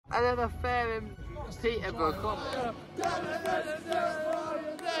another fair in Peterborough. Come on.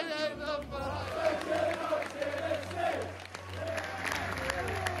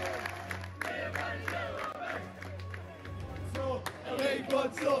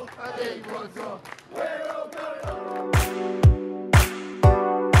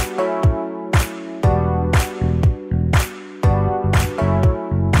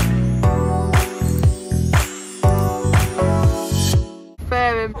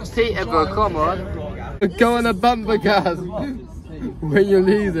 Fair in Peterborough, come on. Go on a bumper cars when you're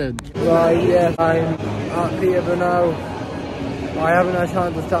leaving. Right, yes, I'm at Peterborough now. I haven't had a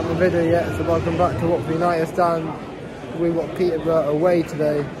chance to start my video yet, so welcome back to Watford United stand. We've got Peterborough away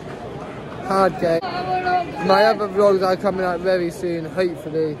today. Hard game. My other vlogs are coming out very soon,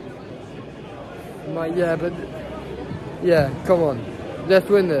 hopefully. Yeah, come on. Let's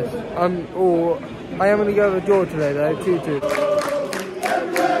win this. I am going to go with a draw today though, 2-2.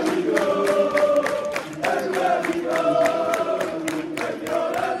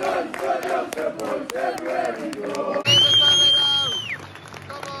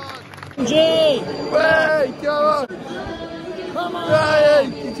 G! Hey, come on! Come on! Hey,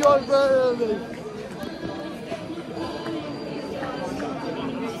 control early!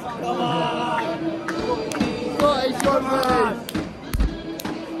 Come on! Got it, shot ready!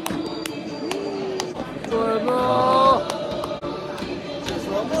 One more! Just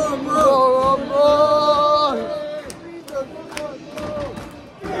one more! One more!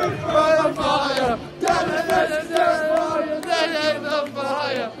 Fire! Fire!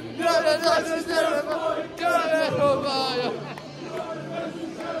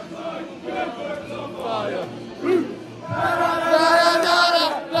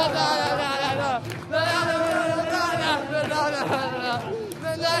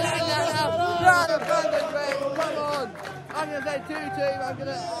 I'm going to say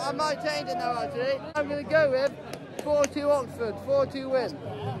 2-2, I might change it now actually. I'm going to go with 4-2 Oxford, 4-2 win.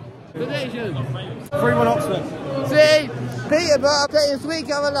 Prediction. 3-1 Oxford. See, Peterborough taking Sweet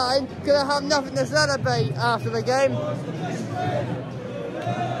Caroline, gonna have nothing to celebrate after the game.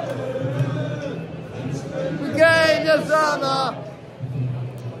 We gained the summer.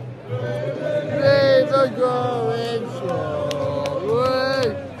 Leave the growing shore.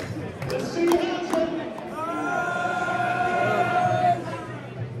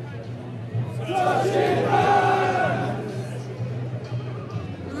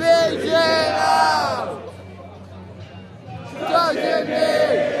 Reach it out! Touching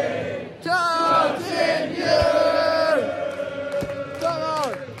you! Come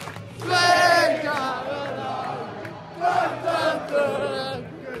on! Sweet Caroline!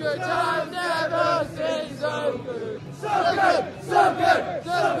 Good time never seems so good! So good! So good!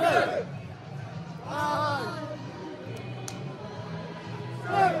 So good!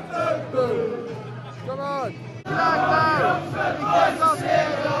 Come on!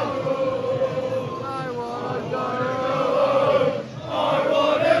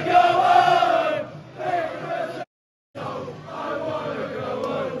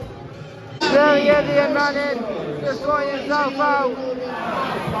 Very Indian man in, just going himself out.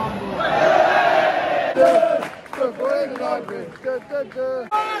 Good boy in the library. Good.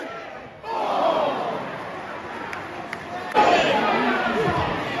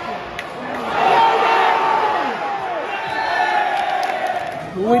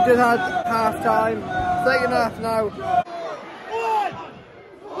 We just had half time, second half now.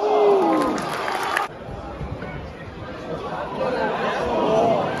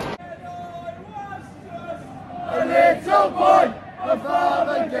 A little boy, a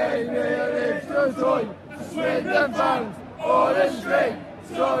father gave me a little toy, swing and bounce, all the string,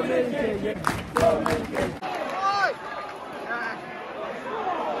 storming king.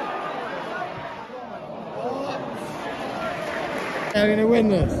 Are we going to win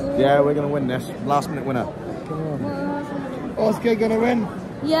this? Yeah, we're going to win this. Last minute winner. Come on. Oscar going to win?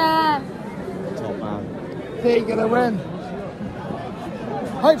 Yeah. Top man. Pete going to win?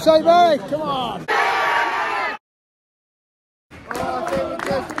 Hope so, mate. Come on. I think we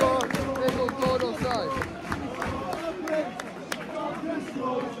just got little goal offside.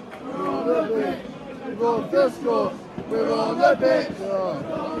 We're on the score. We're on the pitch.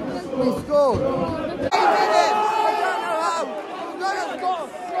 We scored. 8 minutes.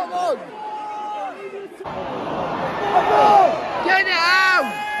 Come on! Get it out!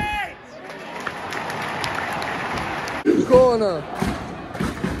 Corner.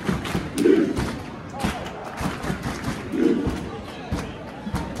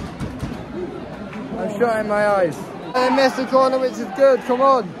 I'm shutting my eyes. I missed the corner, which is good. Come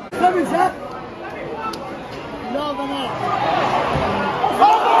on. Loving it.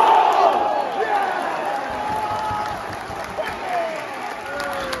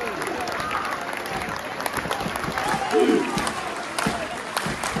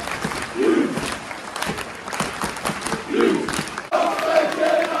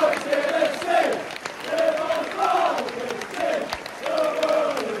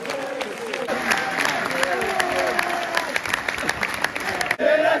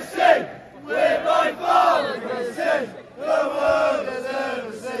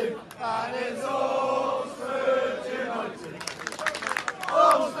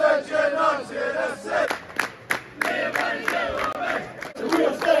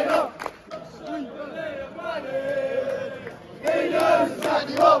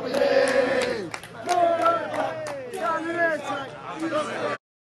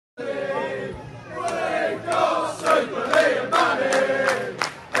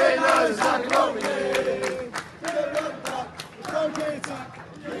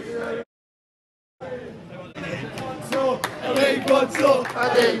 what's up.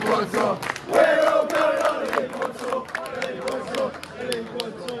 I think what's up. We're all going on a big what's up. I think what's up. I think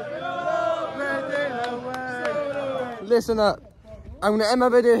what's up. Listen up. I'm going to end my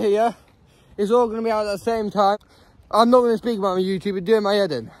video here. It's all going to be out at the same time. I'm not going to speak about my YouTube and doing my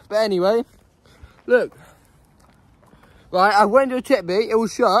editing. But anyway, look. Right, I went to a chippy. It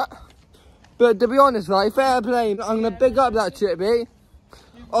was shut. But to be honest, right, fair play. I'm going to big up that chippy.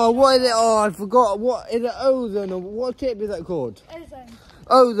 Oh, what is it? Oh, I forgot. What is it? Ozone? Or what chip is that called? Ozone.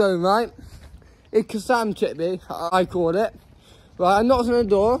 Ozone, right? It's Kassam chippy, I called it. Right, I knocked on the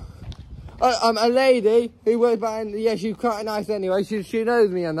door. A lady who works behind, yeah, she's quite nice anyway. She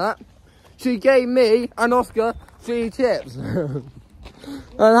knows me and that. She gave me and Oscar 3 chips. And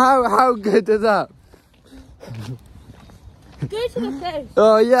how good is that? Go to the place.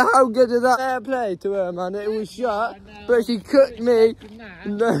 Oh yeah, how good is that? Fair play to her, man. It was shut, but she cooked me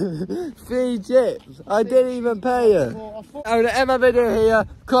 3 chips. I didn't even pay her. I'm gonna end my video here.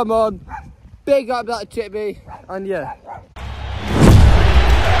 Come on, big up that chippy, and yeah.